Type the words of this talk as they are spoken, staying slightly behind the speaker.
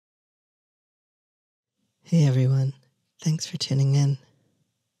Hey everyone, thanks for tuning in.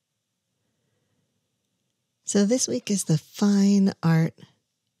 So this week is the fine art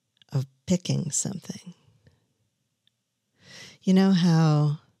of picking something. You know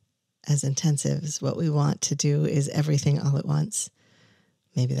how, as intensives, what we want to do is everything all at once.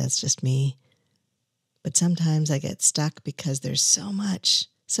 Maybe that's just me. But sometimes I get stuck because there's so much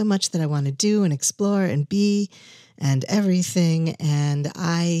that I want to do and explore and be and everything. And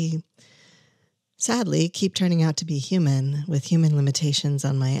I sadly keep turning out to be human with human limitations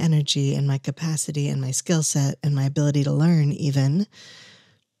on my energy and my capacity and my skill set and my ability to learn even.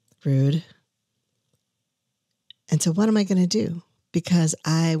 Rude. And so what am I going to do? Because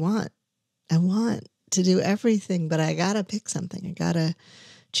I want to do everything, but I got to pick something. I got to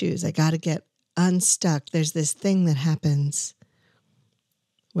choose. I got to get unstuck. There's this thing that happens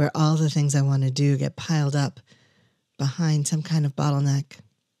where all the things I want to do get piled up behind some kind of bottleneck.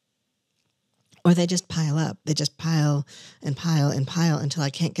 Or they just pile up. They just pile and pile and pile until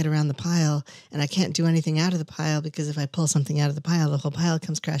I can't get around the pile and I can't do anything out of the pile because if I pull something out of the pile, the whole pile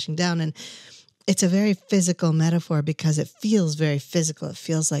comes crashing down. And it's a very physical metaphor because it feels very physical. It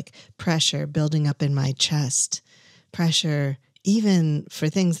feels like pressure building up in my chest. Pressure even for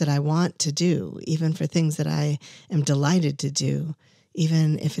things that I want to do, even for things that I am delighted to do,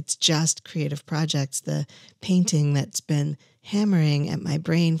 even if it's just creative projects, the painting that's been hammering at my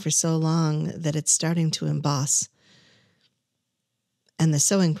brain for so long that it's starting to emboss. And the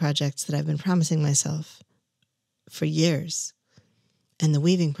sewing projects that I've been promising myself for years. And the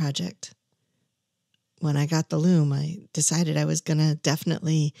weaving project. When I got the loom, I decided I was going to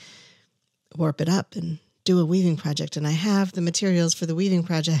definitely warp it up and do a weaving project. And I have the materials for the weaving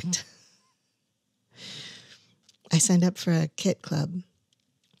project. I signed up for a kit club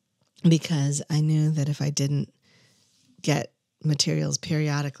because I knew that if I didn't get materials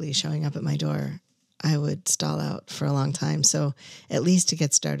periodically showing up at my door, I would stall out for a long time. So at least to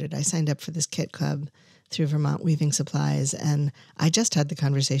get started, I signed up for this kit club through Vermont Weaving Supplies. And I just had the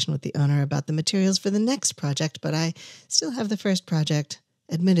conversation with the owner about the materials for the next project, but I still have the first project.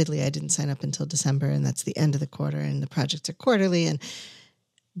 Admittedly, I didn't sign up until December, and that's the end of the quarter, and the projects are quarterly.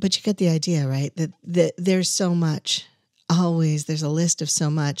 But you get the idea, right? That there's so much. Always there's a list of so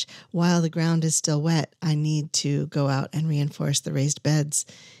much. While the ground is still wet, I need to go out and reinforce the raised beds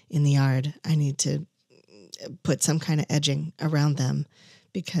in the yard. I need to put some kind of edging around them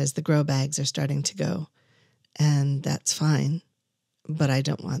because the grow bags are starting to go. And that's fine, but I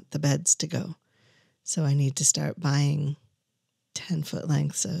don't want the beds to go. So I need to start buying 10-foot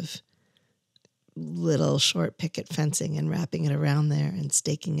lengths of little short picket fencing and wrapping it around there and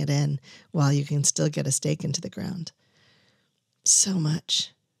staking it in while you can still get a stake into the ground. So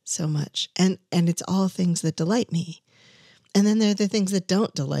much. And it's all things that delight me. And then there are the things that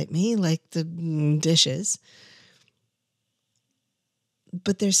don't delight me, like the dishes.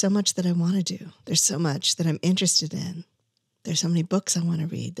 But there's so much that I want to do. There's so much that I'm interested in. There's so many books I want to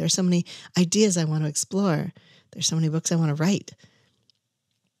read. There's so many ideas I want to explore. There's so many books I want to write.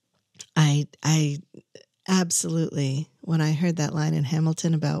 I absolutely, when I heard that line in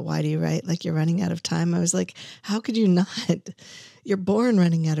Hamilton about why do you write like you're running out of time, I was like, how could you not? You're born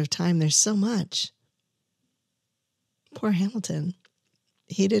running out of time. There's so much. Poor Hamilton.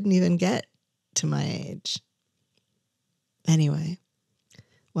 He didn't even get to my age. Anyway,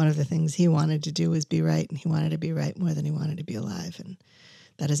 one of the things he wanted to do was be right, and he wanted to be right more than he wanted to be alive. And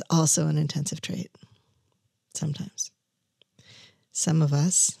that is also an intensive trait sometimes. Some of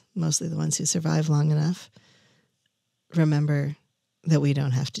us, mostly the ones who survive long enough, remember that we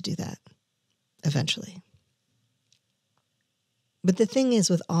don't have to do that eventually. But the thing is,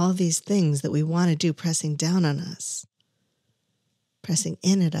 with all these things that we want to do pressing down on us, pressing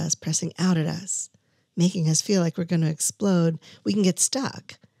in at us, pressing out at us, making us feel like we're going to explode, we can get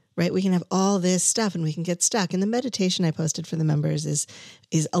stuck, right? We can have all this stuff and we can get stuck. And the meditation I posted for the members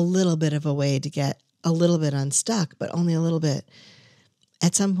is a little bit of a way to get a little bit unstuck, but only a little bit.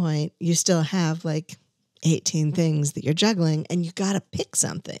 At some point, you still have like 18 things that you're juggling, and you got to pick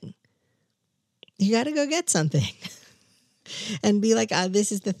something. You got to go get something and be like,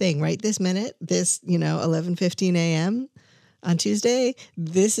 this is the thing, right? This minute, this, 11:15 a.m. on Tuesday,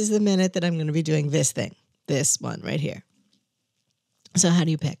 this is the minute that I'm going to be doing this thing, this one right here. So how do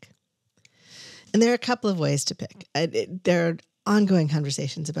you pick? And there are a couple of ways to pick. There are ongoing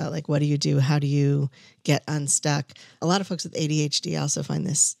conversations about like, what do you do? How do you get unstuck? A lot of folks with ADHD also find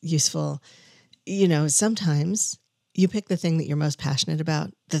this useful. Sometimes you pick the thing that you're most passionate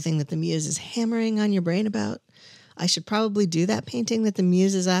about, the thing that the muse is hammering on your brain about. I should probably do that painting that the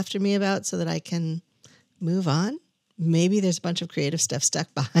muse is after me about so that I can move on, maybe there's a bunch of creative stuff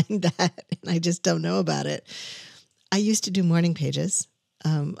stuck behind that, and I just don't know about it. I used to do morning pages,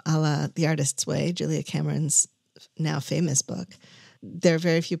 a la The Artist's Way, Julia Cameron's now famous book. There are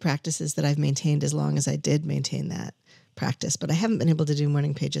very few practices that I've maintained as long as I did maintain that practice, but I haven't been able to do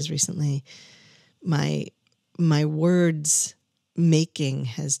morning pages recently. My words making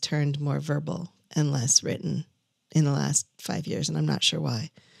has turned more verbal and less written in the last 5 years, and I'm not sure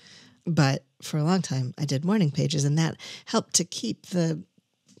why. But for a long time, I did morning pages, and that helped to keep the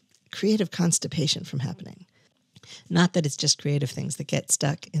creative constipation from happening. Not that it's just creative things that get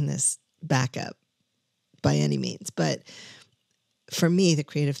stuck in this backup by any means, but for me, the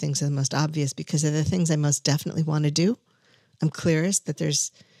creative things are the most obvious because they're the things I most definitely want to do. I'm clearest that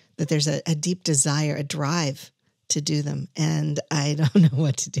there's a deep desire, a drive to do them. And I don't know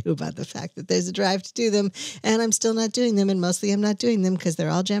what to do about the fact that there's a drive to do them and I'm still not doing them. And mostly I'm not doing them because they're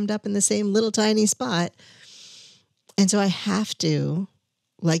all jammed up in the same little tiny spot. And so I have to,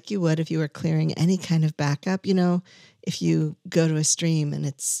 like you would if you were clearing any kind of backup, if you go to a stream and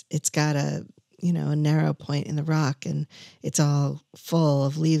it's got a narrow point in the rock and it's all full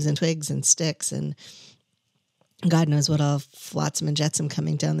of leaves and twigs and sticks and God knows what all flotsam and jetsam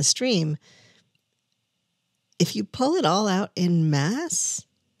coming down the stream. If you pull it all out in mass,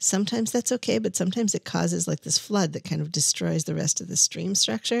 sometimes that's okay, but sometimes it causes like this flood that kind of destroys the rest of the stream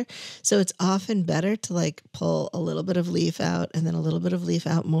structure. So it's often better to like pull a little bit of leaf out and then a little bit of leaf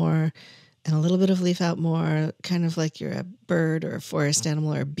out more and a little bit of leaf out more, kind of like you're a bird or a forest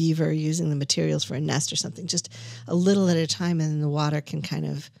animal or a beaver using the materials for a nest or something, just a little at a time, and then the water can kind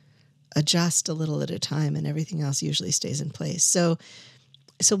of adjust a little at a time and everything else usually stays in place. So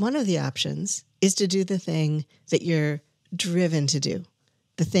one of the options is to do the thing that you're driven to do,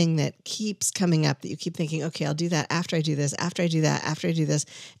 the thing that keeps coming up, that you keep thinking, okay, I'll do that after I do this, after I do that, after I do this,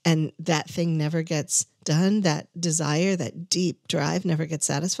 and that thing never gets done, that desire, that deep drive never gets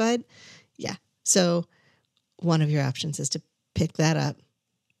satisfied. Yeah. So one of your options is to pick that up.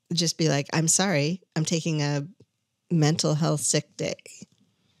 Just be like, I'm sorry, I'm taking a mental health sick day,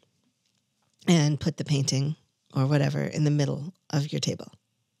 and put the painting or whatever in the middle of your table.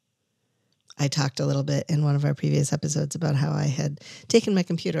 I talked a little bit in one of our previous episodes about how I had taken my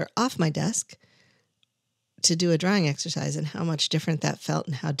computer off my desk to do a drawing exercise and how much different that felt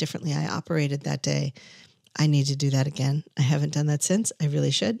and how differently I operated that day. I need to do that again. I haven't done that since. I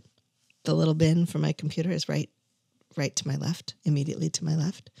really should. The little bin for my computer is right to my left, immediately to my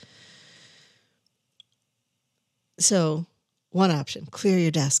left. So one option, clear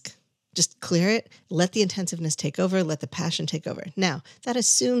your desk. Just clear it, let the intensiveness take over, let the passion take over. Now, that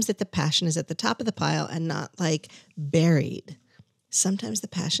assumes that the passion is at the top of the pile and not like buried. Sometimes the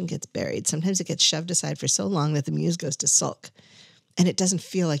passion gets buried. Sometimes it gets shoved aside for so long that the muse goes to sulk and it doesn't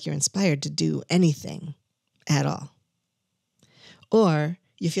feel like you're inspired to do anything at all. Or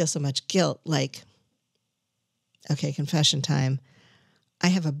you feel so much guilt, like, okay, confession time. I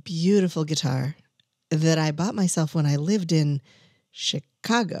have a beautiful guitar that I bought myself when I lived in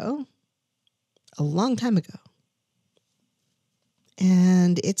Chicago a long time ago.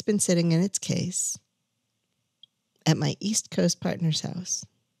 And it's been sitting in its case at my East Coast partner's house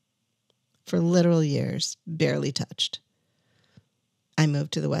for literal years, barely touched. I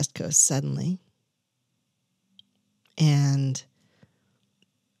moved to the West Coast suddenly. And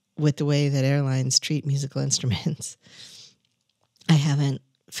with the way that airlines treat musical instruments, I haven't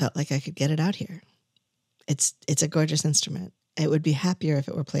felt like I could get it out here. It's a gorgeous instrument. It would be happier if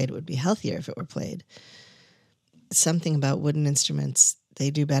it were played. It would be healthier if it were played. Something about wooden instruments,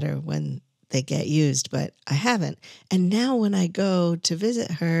 they do better when they get used, but I haven't. And now when I go to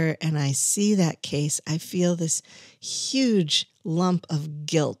visit her and I see that case, I feel this huge lump of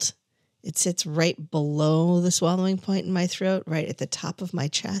guilt. It sits right below the swallowing point in my throat, right at the top of my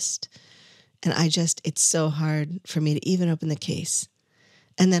chest. And it's so hard for me to even open the case.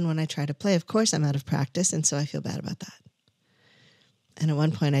 And then when I try to play, of course, I'm out of practice, and so I feel bad about that. And at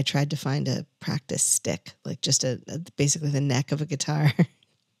one point, I tried to find a practice stick, like just basically the neck of a guitar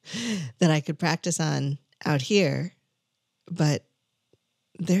that I could practice on out here, but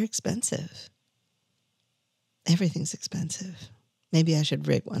they're expensive. Everything's expensive. Maybe I should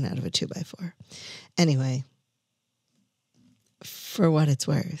rig one out of a 2x4. Anyway, for what it's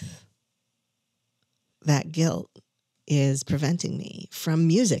worth, that guilt is preventing me from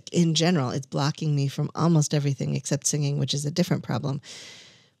music in general. It's blocking me from almost everything except singing, which is a different problem.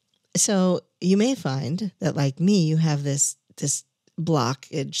 So you may find that, like me, you have this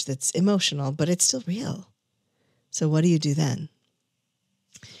blockage that's emotional, but it's still real. So what do you do then?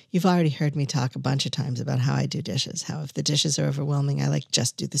 You've already heard me talk a bunch of times about how I do dishes, how if the dishes are overwhelming, I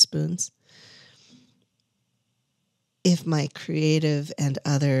just do the spoons. if my creative and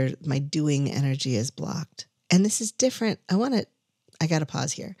my doing energy is blocked. And this is different. I got to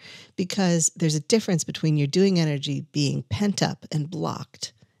pause here because there's a difference between your doing energy being pent up and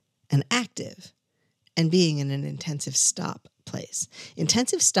blocked and active and being in an intensive stop place.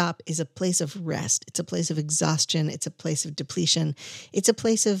 Intensive stop is a place of rest. It's a place of exhaustion. It's a place of depletion. It's a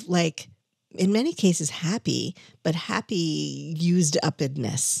place of, like, in many cases, happy, but happy used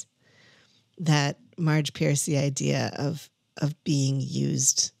upness. That Marge Pierce, the idea of being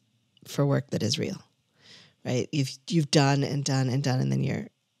used for work that is real, right? You've done and done and done, and then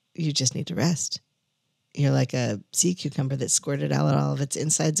you just need to rest. You're like a sea cucumber that squirted out all of its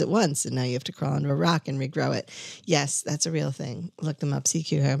insides at once, and now you have to crawl under a rock and regrow it. Yes, that's a real thing. Look them up. Sea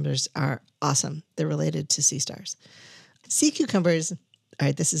cucumbers are awesome. They're related to sea stars. Sea cucumbers, all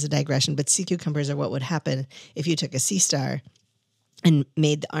right, this is a digression, but sea cucumbers are what would happen if you took a sea star and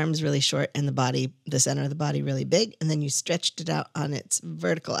made the arms really short and the center of the body really big, and then you stretched it out on its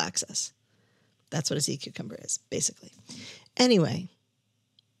vertical axis. That's what a sea cucumber is, basically. Anyway,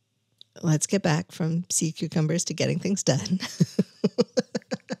 let's get back from sea cucumbers to getting things done.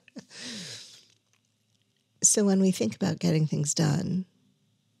 So when we think about getting things done,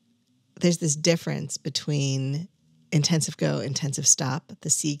 there's this difference between intensive go, intensive stop,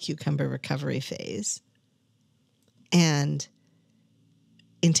 the sea cucumber recovery phase, and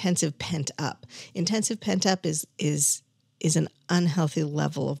intensive pent up. Intensive pent up is an unhealthy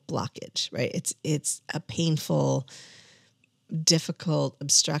level of blockage, right? It's a painful, difficult,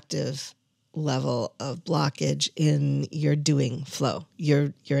 obstructive level of blockage in your doing flow.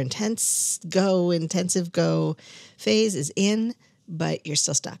 Your intensive go phase is in, but you're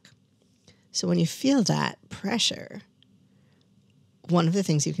still stuck. So when you feel that pressure, one of the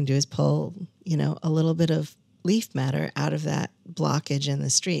things you can do is pull, a little bit of leaf matter out of that blockage in the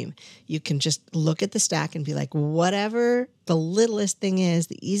stream. You can just look at the stack and be like, whatever the littlest thing is,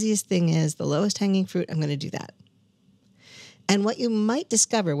 the easiest thing is, the lowest hanging fruit, I'm going to do that. And what you might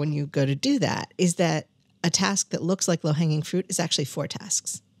discover when you go to do that is that a task that looks like low-hanging fruit is actually 4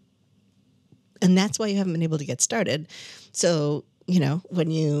 tasks. And that's why you haven't been able to get started. So,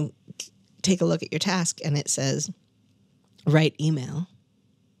 when you take a look at your task and it says, write email.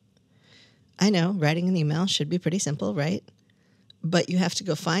 I know writing an email should be pretty simple, right? But you have to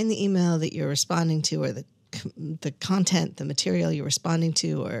go find the email that you're responding to, or the content, the material you're responding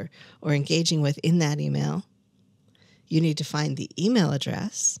to or engaging with in that email. You need to find the email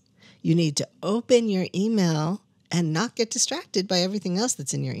address. You need to open your email and not get distracted by everything else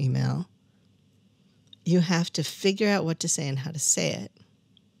that's in your email. You have to figure out what to say and how to say it.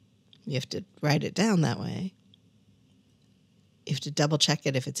 You have to write it down that way. You have to double check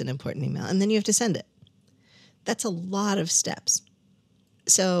it if it's an important email, and then you have to send it. That's a lot of steps.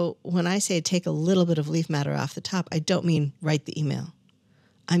 So when I say take a little bit of leaf matter off the top, I don't mean write the email.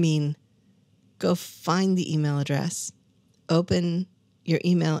 I mean, go find the email address, open your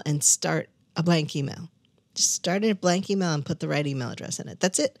email, and start a blank email. Just start a blank email and put the right email address in it.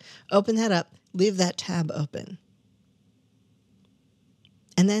 That's it. Open that up. Leave that tab open.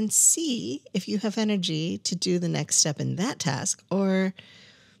 And then see if you have energy to do the next step in that task, or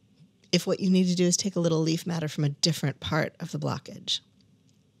if what you need to do is take a little leaf matter from a different part of the blockage.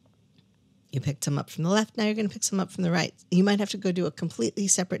 You picked some up from the left, now you're going to pick some up from the right. You might have to go do a completely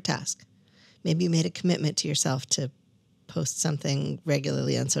separate task. Maybe you made a commitment to yourself to post something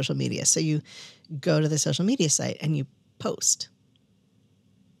regularly on social media. So you go to the social media site and you post.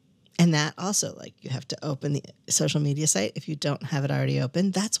 And that also, you have to open the social media site if you don't have it already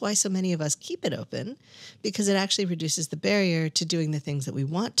open. That's why so many of us keep it open, because it actually reduces the barrier to doing the things that we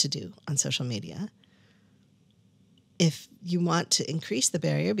want to do on social media. If you want to increase the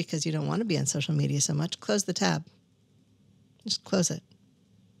barrier because you don't want to be on social media so much, close the tab. Just close it.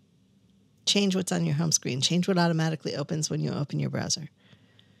 Change what's on your home screen. Change what automatically opens when you open your browser.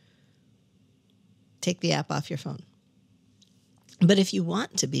 Take the app off your phone. But if you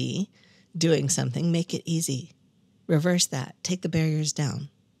want to be doing something, make it easy. Reverse that. Take the barriers down.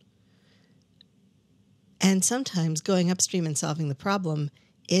 And sometimes going upstream and solving the problem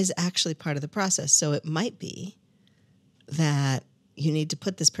is actually part of the process. So it might be that you need to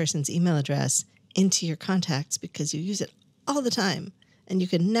put this person's email address into your contacts because you use it all the time and you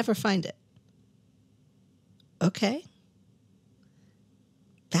can never find it. Okay.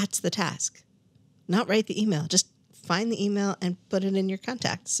 That's the task. Not write the email. Just find the email and put it in your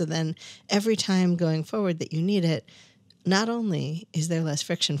contacts. So then every time going forward that you need it, not only is there less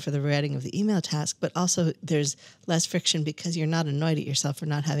friction for the writing of the email task, but also there's less friction because you're not annoyed at yourself for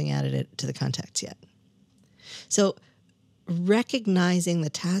not having added it to the contacts yet. So recognizing the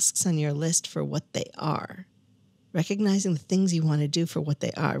tasks on your list for what they are recognizing the things you want to do for what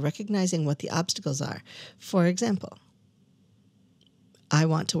they are, recognizing what the obstacles are. For example, I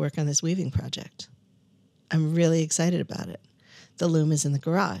want to work on this weaving project. I'm really excited about it. The loom is in the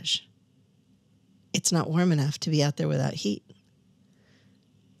garage. It's not warm enough to be out there without heat.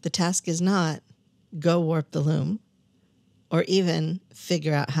 The task is not go warp the loom or even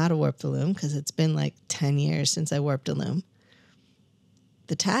figure out how to warp the loom, because it's been like 10 years since I warped a loom.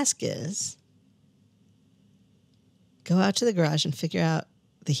 The task is go out to the garage and figure out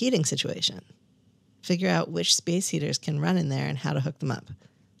the heating situation. Figure out which space heaters can run in there and how to hook them up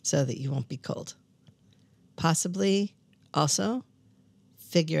so that you won't be cold. Possibly also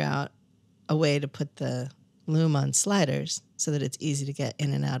figure out a way to put the loom on sliders so that it's easy to get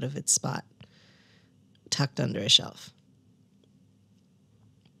in and out of its spot, tucked under a shelf.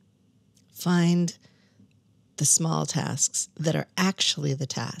 Find the small tasks that are actually the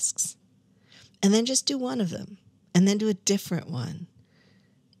tasks, and then just do one of them, and then do a different one.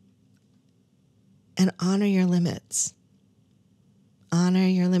 And honor your limits. Honor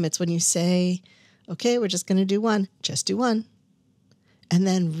your limits. When you say, okay, we're just going to do one, just do one. And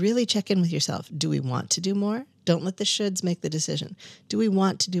then really check in with yourself. Do we want to do more? Don't let the shoulds make the decision. Do we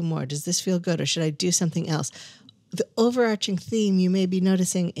want to do more? Does this feel good, or should I do something else? The overarching theme you may be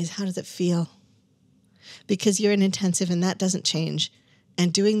noticing is, how does it feel? Because you're an intensive and that doesn't change.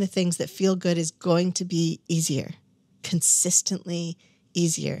 And doing the things that feel good is going to be easier, consistently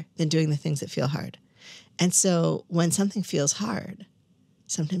easier than doing the things that feel hard. And so when something feels hard,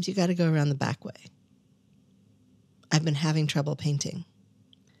 sometimes you got to go around the back way. I've been having trouble painting.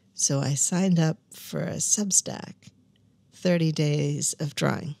 So I signed up for a Substack, 30 Days of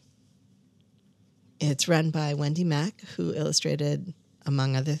Drawing. It's run by Wendy Mack, who illustrated,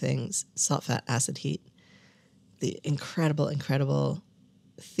 among other things, Salt, Fat, Acid, Heat, the incredible, incredible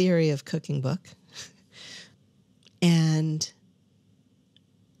theory of cooking book. And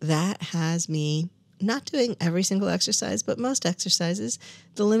that has me not doing every single exercise, but most exercises.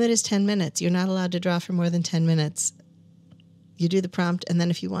 The limit is 10 minutes. You're not allowed to draw for more than 10 minutes. You do the prompt, and then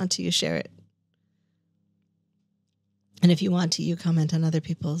if you want to, you share it. And if you want to, you comment on other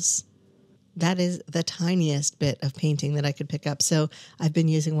people's. That is the tiniest bit of painting that I could pick up. So I've been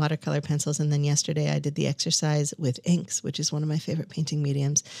using watercolor pencils, and then yesterday I did the exercise with inks, which is one of my favorite painting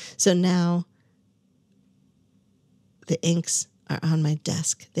mediums. So now the inks are on my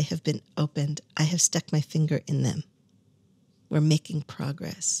desk. They have been opened. I have stuck my finger in them. We're making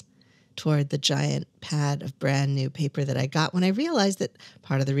progress toward the giant pad of brand new paper that I got when I realized that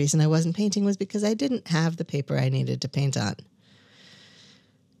part of the reason I wasn't painting was because I didn't have the paper I needed to paint on.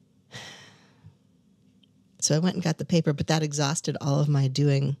 So I went and got the paper, but that exhausted all of my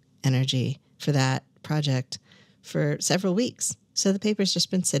doing energy for that project for several weeks. So the paper's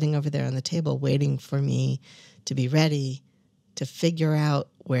just been sitting over there on the table waiting for me to be ready to figure out,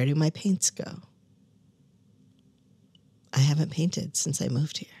 where do my paints go? I haven't painted since I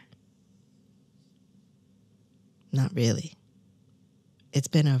moved here. Not really. It's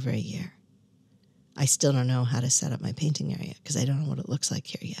been over a year. I still don't know how to set up my painting area because I don't know what it looks like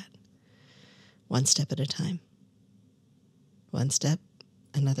here yet. One step at a time. One step,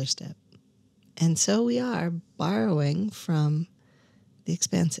 another step. And so we are borrowing from the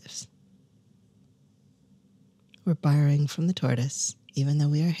expansives. We're borrowing from the tortoise, even though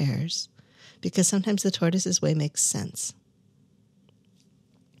we are hares, because sometimes the tortoise's way makes sense.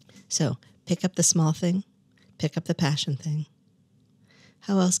 So pick up the small thing, pick up the passion thing.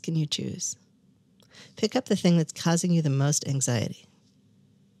 How else can you choose? Pick up the thing that's causing you the most anxiety.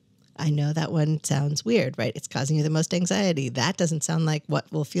 I know that one sounds weird, right? It's causing you the most anxiety. That doesn't sound like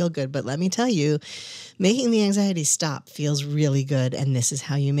what will feel good, but let me tell you, making the anxiety stop feels really good, and this is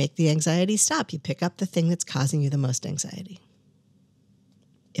how you make the anxiety stop. You pick up the thing that's causing you the most anxiety.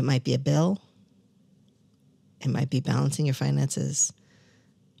 It might be a bill. It might be balancing your finances.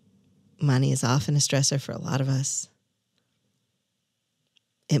 Money is often a stressor for a lot of us.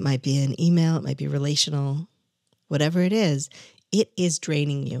 It might be an email. It might be relational. Whatever it is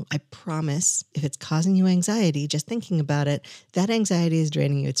draining you. I promise, if it's causing you anxiety, just thinking about it, that anxiety is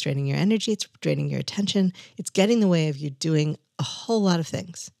draining you. It's draining your energy. It's draining your attention. It's getting in the way of you doing a whole lot of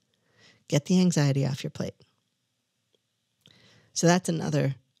things. Get the anxiety off your plate. So that's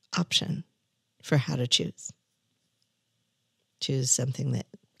another option for how to choose. Choose something that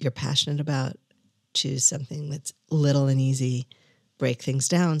you're passionate about. Choose something that's little and easy. Break things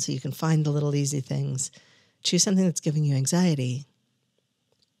down so you can find the little easy things. Choose something that's giving you anxiety.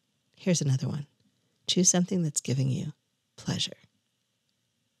 Here's another one. Choose something that's giving you pleasure.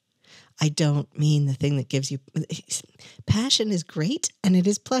 I don't mean the thing that gives you... Passion is great and it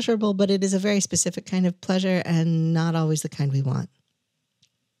is pleasurable, but it is a very specific kind of pleasure and not always the kind we want.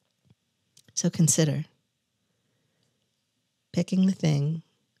 So consider picking the thing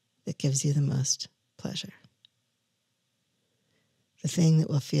that gives you the most pleasure. The thing that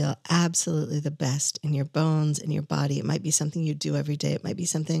will feel absolutely the best in your bones, in your body. It might be something you do every day. It might be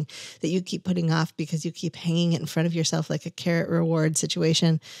something that you keep putting off because you keep hanging it in front of yourself like a carrot reward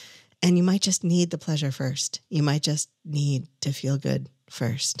situation. And you might just need the pleasure first. You might just need to feel good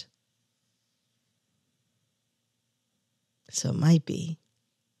first. So it might be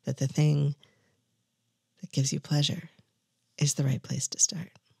that the thing that gives you pleasure is the right place to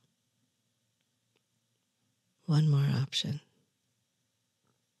start. One more option.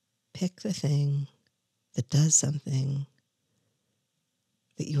 Pick the thing that does something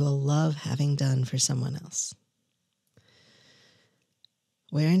that you will love having done for someone else.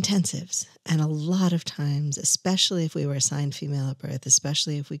 We're intensives, and a lot of times, especially if we were assigned female at birth,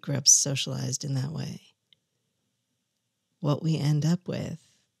 especially if we grew up socialized in that way, what we end up with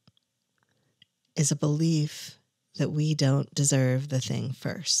is a belief that we don't deserve the thing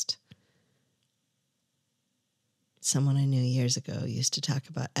first. Someone I knew years ago used to talk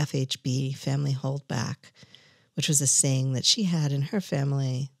about FHB, family hold back, which was a saying that she had in her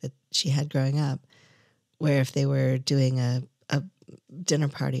family that she had growing up, where if they were doing a dinner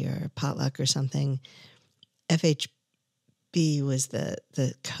party or a potluck or something, FHB was the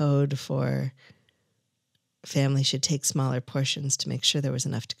code for family should take smaller portions to make sure there was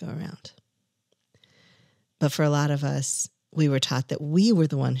enough to go around. But for a lot of us, we were taught that we were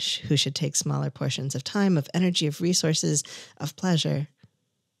the one who should take smaller portions of time, of energy, of resources, of pleasure,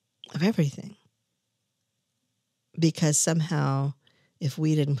 of everything. Because somehow, if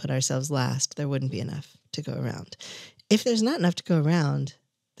we didn't put ourselves last, there wouldn't be enough to go around. If there's not enough to go around,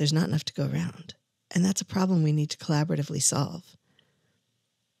 there's not enough to go around. And that's a problem we need to collaboratively solve.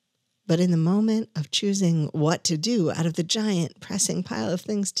 But in the moment of choosing what to do out of the giant pressing pile of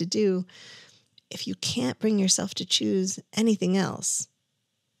things to do, if you can't bring yourself to choose anything else,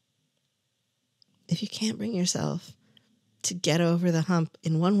 if you can't bring yourself to get over the hump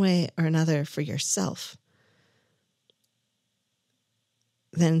in one way or another for yourself,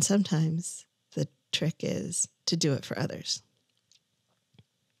 then sometimes the trick is to do it for others.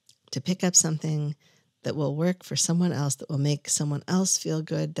 To pick up something that will work for someone else, that will make someone else feel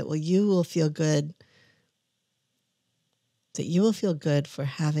good, you will feel good, that you will feel good for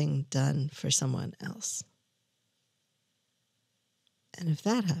having done for someone else. And if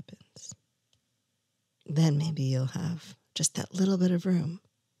that happens, then maybe you'll have just that little bit of room.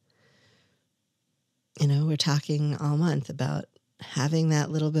 You know, we're talking all month about having that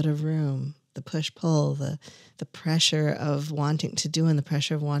little bit of room, the push-pull, the pressure of wanting to do and the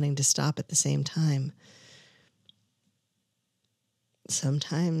pressure of wanting to stop at the same time.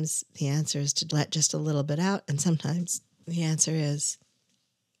 Sometimes the answer is to let just a little bit out, and sometimes the answer is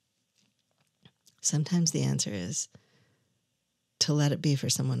to let it be for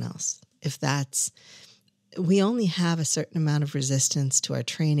someone else. We only have a certain amount of resistance to our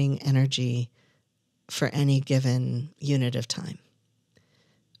training energy for any given unit of time.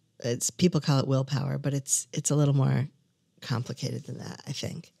 People call it willpower, but it's a little more complicated than that, I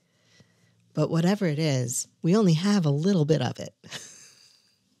think. But whatever it is, we only have a little bit of it.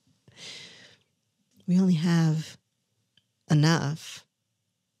 We only have enough.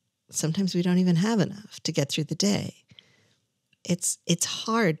 Sometimes we don't even have enough to get through the day. It's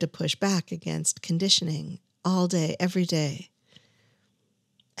hard to push back against conditioning all day, every day.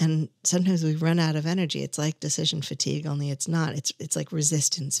 And sometimes we run out of energy. It's like decision fatigue, only it's not. It's like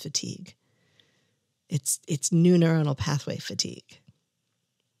resistance fatigue. It's new neuronal pathway fatigue.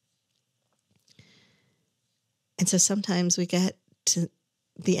 And so sometimes we get to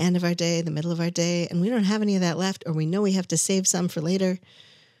the end of our day, the middle of our day, and we don't have any of that left, or we know we have to save some for later.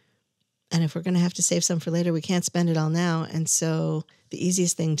 And if we're going to have to save some for later, we can't spend it all now. And so the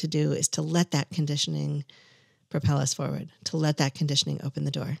easiest thing to do is to let that conditioning propel us forward, to let that conditioning open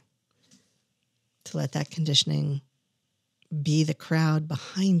the door, to let that conditioning be the crowd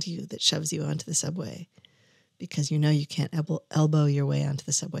behind you that shoves you onto the subway, because you know you can't elbow your way onto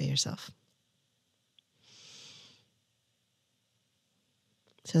the subway yourself.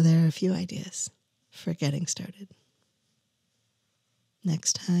 So there are a few ideas for getting started.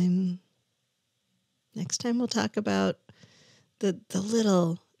 Next time we'll talk about the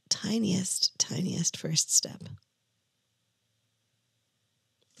little tiniest first step.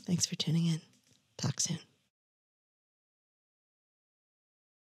 Thanks for tuning in. Talk soon.